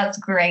stuff, that's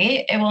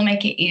great. It will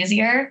make it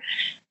easier.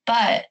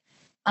 But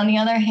on the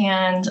other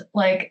hand,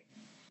 like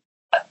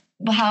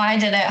how I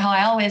did it, how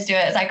I always do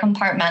it is I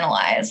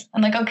compartmentalize.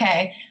 I'm like,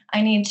 okay,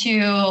 I need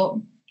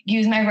to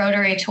use my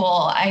rotary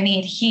tool. I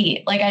need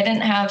heat. Like I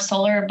didn't have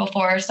solar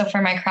before. So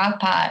for my crock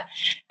pot,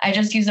 I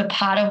just use a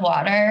pot of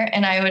water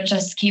and I would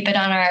just keep it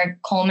on our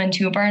Coleman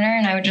 2 burner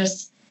and I would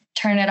just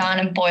turn it on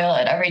and boil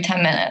it every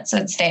 10 minutes. So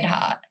it stayed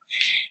hot.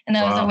 And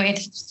that was a way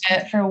to do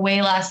it for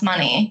way less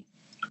money.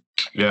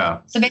 Yeah.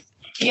 So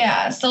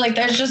like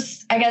there's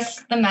just, I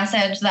guess the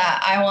message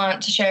that I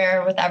want to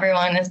share with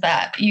everyone is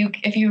that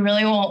if you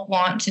really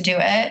want to do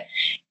it,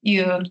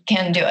 you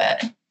can do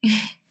it.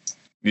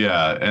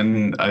 Yeah.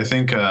 And I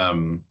think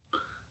if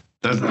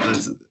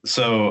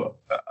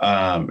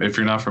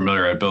you're not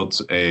familiar, I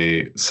built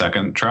a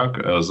second truck.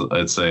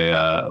 It's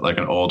a like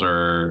an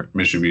older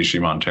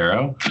Mitsubishi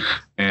Montero.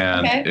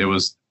 And it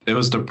was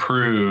to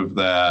prove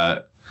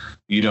that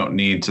you don't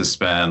need to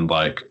spend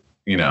like,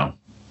 you know,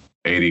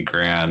 80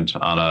 grand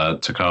on a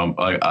Tacoma.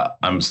 Like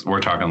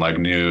we're talking like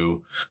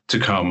new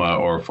Tacoma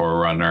or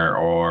 4Runner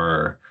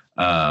or,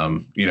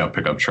 you know,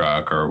 pickup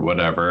truck or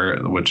whatever,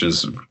 which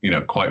is, you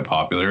know, quite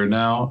popular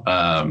now.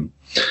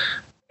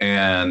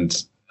 And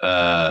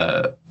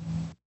it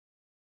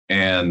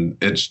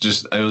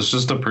was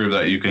just to prove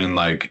that you can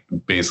like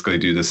basically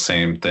do the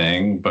same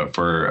thing, but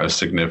for a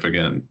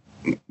significantly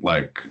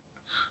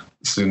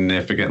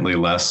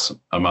less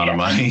amount of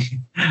money.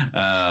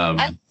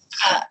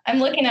 I'm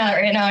looking at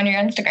it right now on your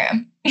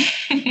Instagram.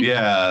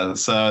 Yeah.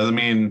 So, I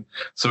mean,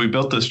 we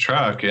built this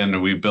truck and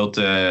I built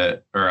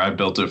it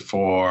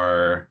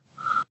for,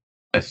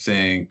 I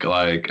think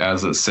like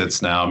as it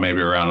sits now,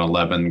 maybe around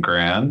 11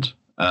 grand.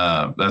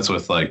 That's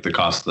with like the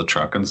cost of the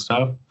truck and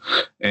stuff.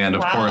 And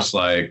of course,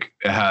 like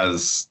it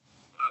has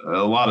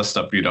a lot of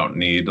stuff you don't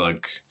need.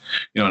 Like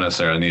you don't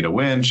necessarily need a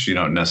winch. You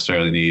don't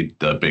necessarily need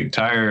the big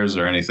tires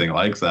or anything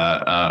like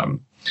that.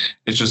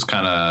 It just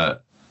kind of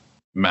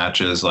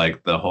matches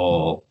like the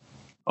whole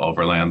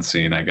overland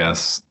scene, I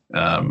guess,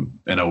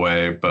 in a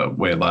way, but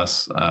way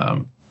less.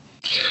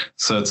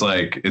 So it's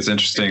like, it's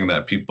interesting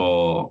that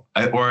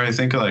I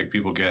think like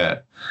people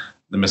get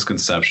the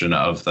misconception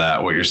of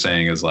that. What you're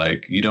saying is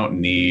like, you don't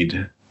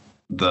need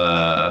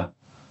the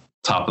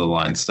top of the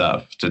line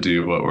stuff to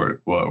do what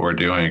we're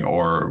doing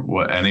or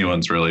what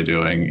anyone's really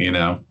doing. You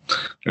know,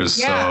 there's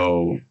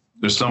so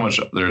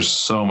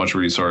much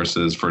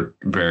resources for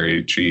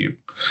very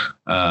cheap.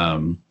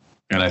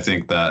 And I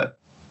think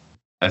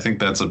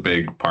that's a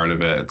big part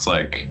of it. It's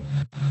like,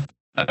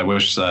 I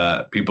wish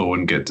that people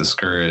wouldn't get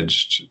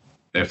discouraged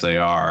if they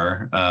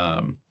are,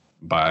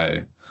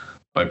 by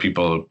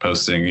people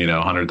posting, you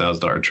know,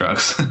 $100,000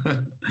 trucks.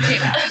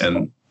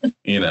 And,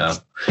 you know,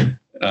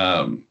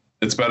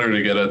 it's better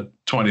to get a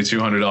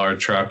 $2,200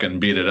 truck and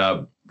beat it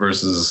up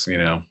versus, you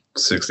know,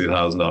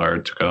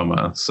 $60,000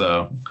 Tacoma.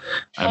 So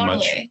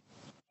totally.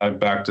 I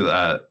backed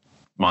that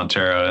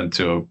Montero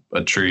into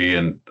a tree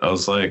and I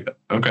was like,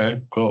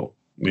 okay, cool.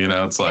 You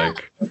know, it's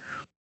like,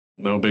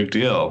 No big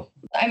deal.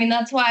 I mean,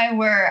 that's why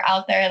we're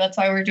out there. That's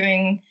why we're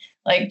doing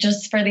like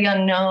just for the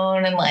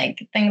unknown, and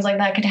like things like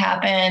that could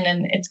happen,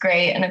 and it's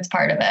great and it's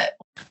part of it.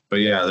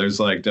 But yeah, there's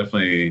like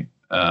definitely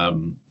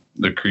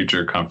the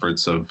creature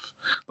comforts of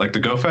like the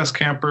GoFest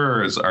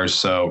campers are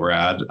so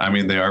rad. I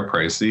mean, they are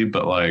pricey,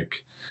 but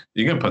like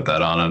you can put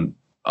that on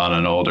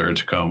an older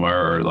Tacoma,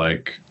 or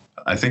like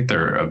I think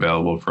they're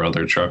available for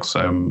other trucks,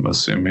 I'm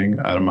assuming.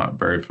 I'm not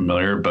very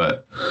familiar,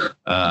 but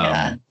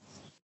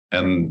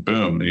and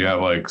boom, you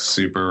have like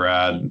super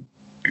rad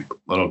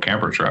little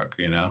camper truck,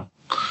 you know?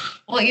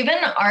 Well, even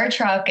our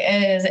truck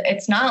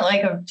it's not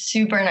like a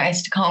super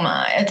nice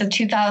Tacoma. It's a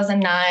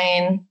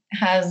 2009,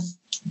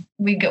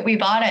 we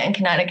bought it in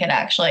Connecticut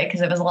actually, because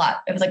it was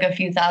like a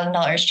few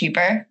 $1,000s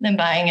cheaper than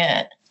buying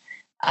it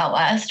out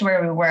west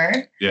where we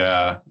were.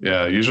 Yeah.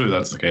 Usually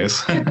that's the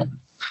case.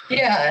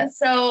 Yeah.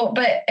 So,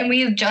 and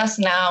we just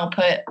now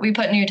put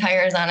new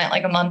tires on it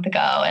like a month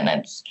ago, and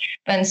it's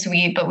been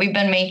sweet, but we've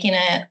been making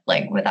it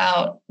like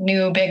without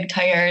new big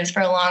tires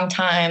for a long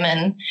time,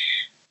 and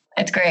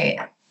it's great.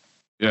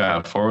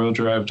 Yeah. 4-wheel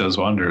drive does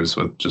wonders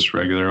with just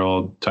regular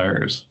old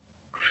tires.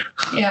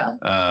 Yeah.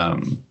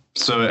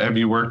 So have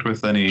you worked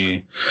with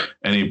any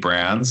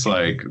brands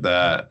like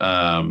that,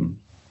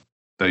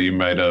 that you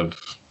might have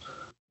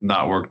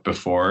not worked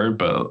before,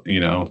 but you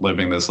know,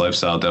 living this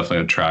lifestyle definitely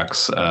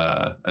attracts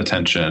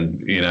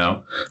attention, you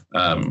know?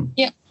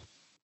 Yeah.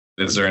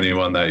 Is there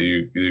anyone that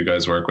you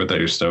guys work with that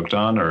you're stoked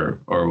on,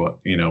 or what,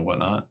 you know,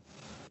 whatnot?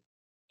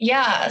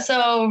 Yeah.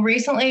 So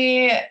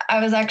recently I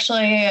was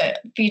actually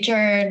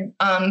featured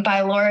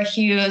by Laura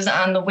Hughes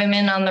on the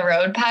Women on the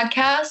Road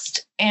podcast.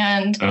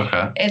 And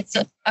It's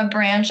a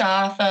branch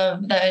off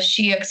of the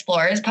She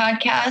Explores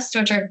podcast,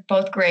 which are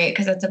both great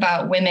because it's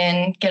about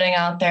women getting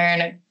out there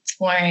and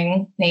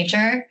exploring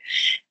nature.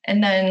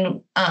 And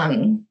then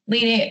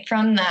leading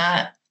from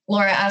that,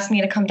 Laura asked me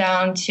to come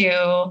down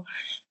to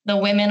the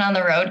Women on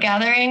the Road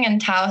gathering in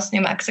Taos, New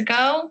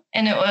Mexico.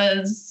 And it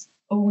was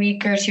a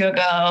week or two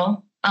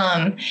ago.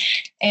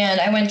 And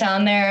I went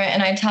down there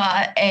and I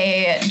taught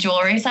a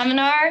jewelry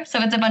seminar. So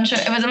it was a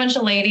bunch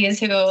of ladies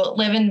who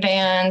live in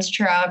vans,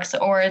 trucks,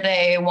 or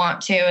they want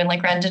to and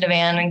like rented a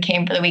van and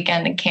came for the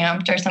weekend and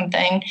camped or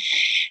something.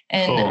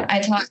 And cool. I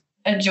taught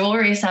a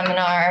jewelry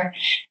seminar,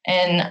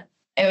 and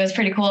it was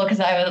pretty cool because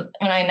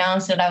when I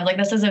announced it, I was like,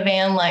 this is a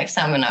van life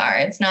seminar.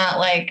 It's not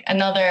like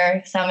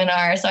another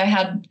seminar. So I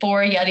had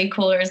 4 Yeti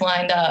coolers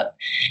lined up,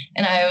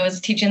 and I was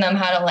teaching them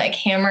how to like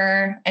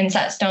hammer and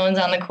set stones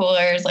on the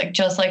coolers, like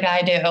just like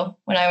I do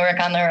when I work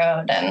on the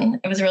road. And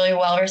it was really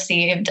well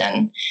received.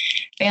 And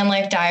Van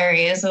Life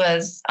Diaries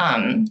was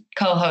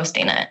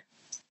co-hosting it.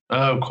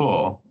 Oh,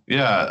 cool.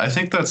 Yeah. I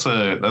think that's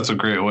a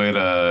great way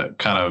to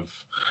kind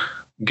of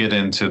get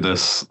into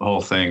this whole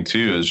thing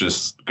too, is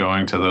just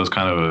going to those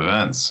kind of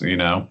events, you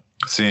know,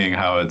 seeing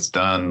how it's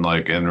done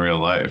like in real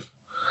life.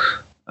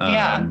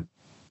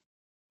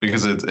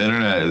 Because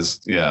internet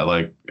is,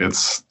 like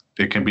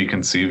it can be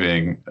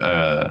conceiving, you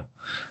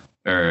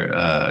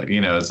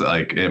know, it's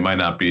like, it might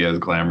not be as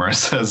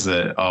glamorous as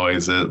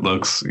it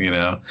looks, you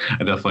know.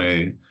 I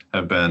definitely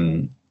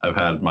I've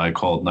had my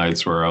cold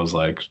nights where I was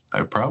like,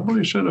 I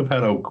probably should have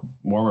had a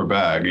warmer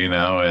bag, you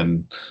know,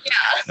 and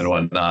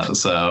whatnot.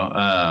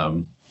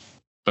 So,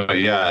 but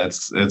yeah, I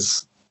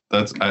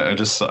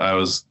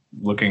was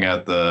looking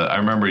at I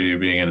remember you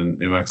being in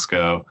New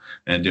Mexico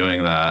and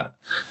doing that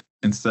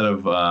instead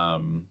of,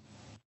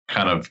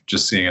 kind of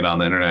just seeing it on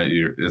the internet.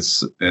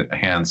 It's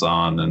hands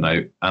on. And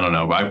I don't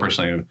know, I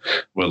personally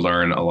would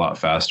learn a lot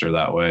faster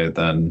that way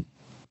than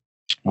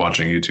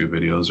watching YouTube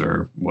videos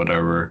or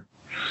whatever.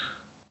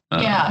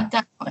 Yeah,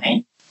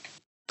 definitely.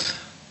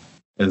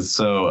 And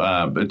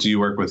so, but do you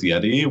work with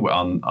Yeti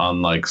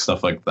on like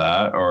stuff like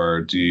that,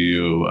 or do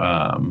you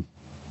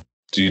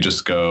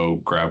just go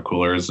grab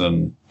coolers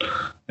and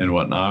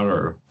whatnot,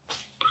 or?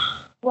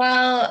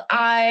 Well,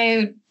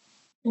 I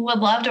would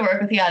love to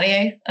work with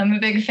Yeti. I'm a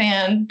big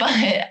fan, but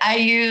I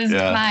used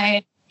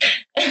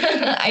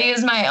I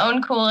used my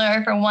own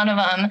cooler for one of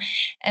them.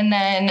 And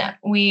then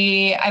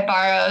I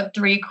borrowed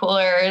 3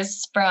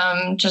 coolers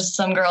from just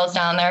some girls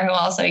down there who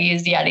also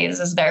used Yetis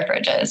as their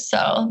fridges.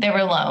 So they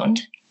were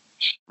loaned.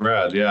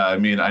 Rad. Yeah. I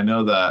mean, I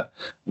know that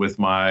with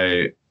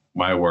my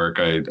work,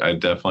 I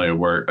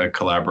definitely I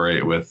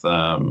collaborate with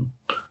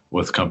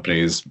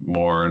companies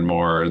more and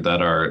more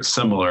that are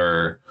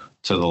similar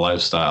to the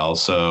lifestyle.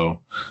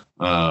 So,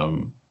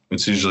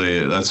 it's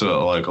usually, that's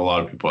what like a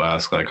lot of people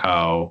ask, like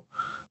how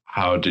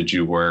did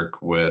you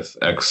work with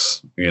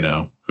X, you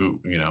know,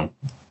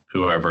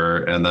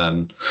 whoever, and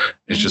then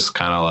it's just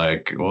kind of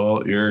like,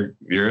 well, you're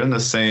in the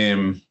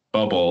same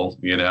bubble,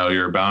 you know,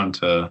 you're bound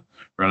to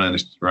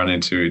run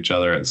into each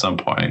other at some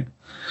point.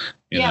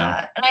 You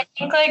know? And I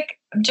think like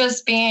it's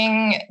just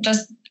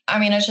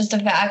a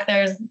fact.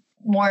 There's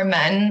more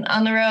men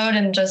on the road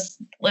and just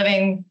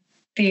living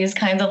these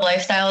kinds of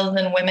lifestyles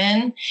than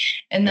women,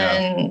 and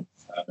then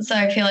so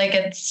I feel like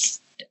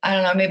it's, I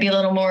don't know, maybe a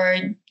little more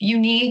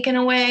unique in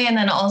a way. And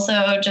then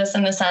also just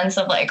in the sense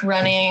of like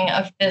running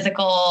a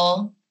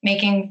physical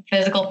making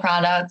physical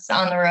products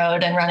on the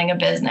road and running a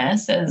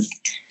business is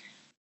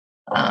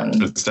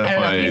it's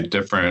definitely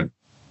different.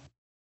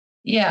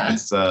 Yeah.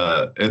 It's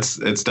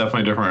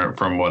definitely different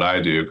from what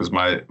I do, because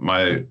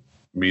my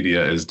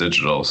media is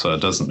digital, so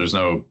there's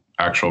no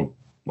actual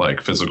like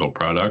physical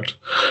product.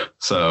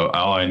 So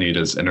all I need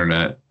is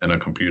internet and a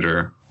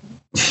computer.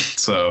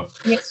 So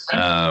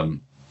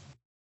and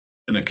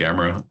a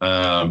camera.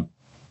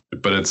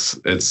 But it's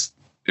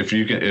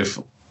if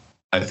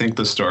I think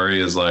the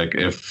story is like,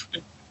 if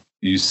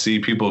you see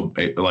people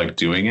like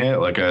doing it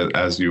like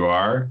as you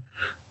are,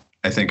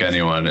 I think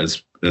anyone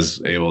is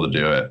able to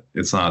do it.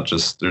 It's not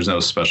just, there's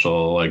no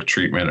special like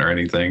treatment or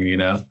anything, you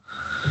know?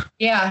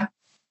 Yeah,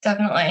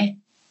 definitely.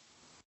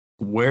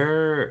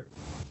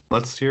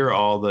 Let's hear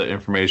all the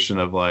information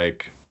of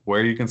like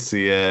where you can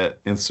see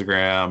it,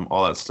 Instagram,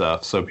 all that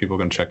stuff, so people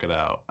can check it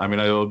out. I mean,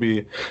 it'll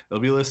be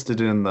listed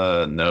in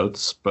the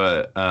notes,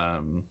 but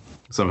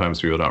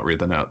sometimes people don't read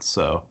the notes,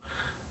 so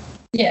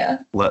yeah,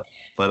 let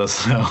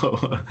us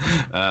know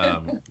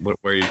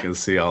where you can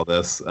see all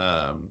this,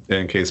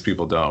 in case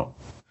people don't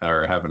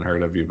or haven't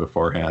heard of you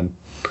beforehand.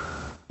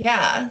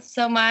 Yeah,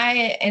 so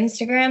my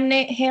Instagram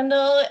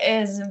handle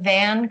is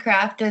Van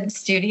Crafted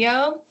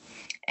Studio,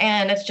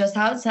 and it's just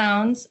how it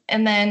sounds.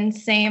 And then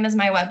same as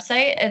my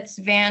website, it's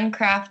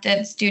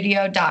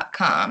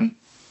vancraftedstudio.com.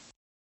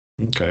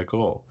 Okay,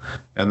 cool.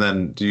 And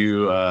then do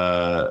you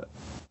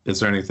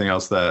is there anything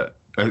else that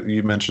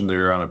you mentioned that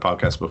you're on a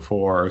podcast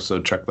before,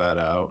 so check that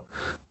out.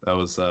 That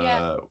was is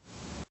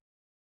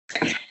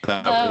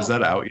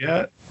that out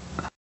yet?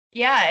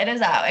 Yeah, it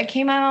is out. It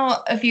came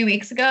out a few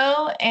weeks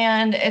ago,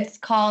 and it's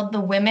called the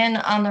Women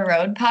on the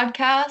Road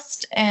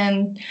podcast.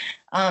 And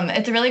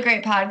it's a really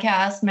great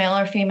podcast, male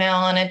or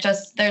female, and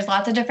there's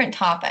lots of different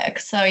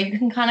topics. So you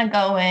can kind of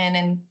go in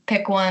and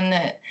pick one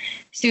that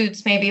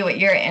suits maybe what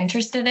you're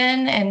interested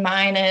in. And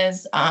mine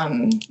is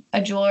a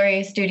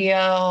jewelry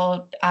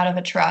studio out of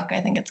a truck,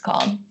 I think it's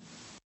called.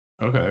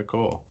 Okay,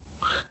 cool.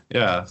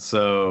 Yeah,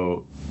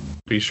 so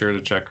be sure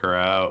to check her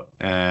out,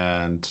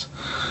 and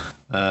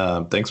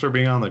thanks for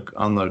being on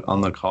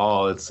the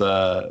call. It's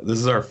this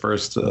is our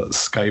first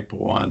Skype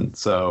one,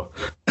 so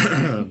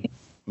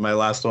my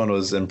last one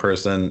was in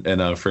person in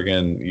a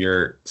friggin'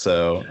 yurt,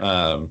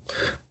 so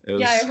it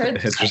was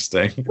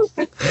interesting.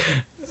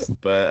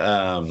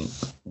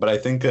 But I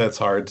think that it's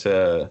hard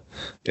to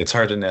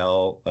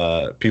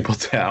nail people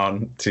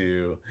down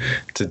to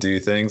do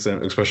things,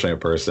 and especially in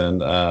person.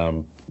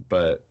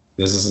 But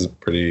this was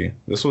pretty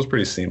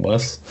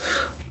seamless.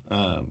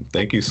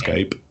 Thank you,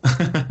 Skype.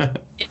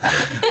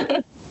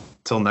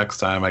 Till next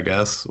time, I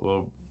guess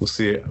we'll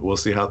see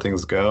how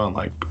things go in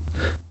like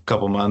a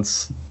couple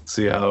months.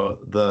 See how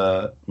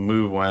the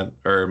move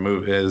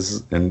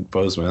is in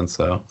Bozeman.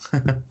 So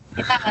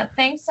yeah,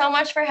 thanks so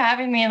much for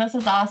having me. This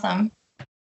is awesome.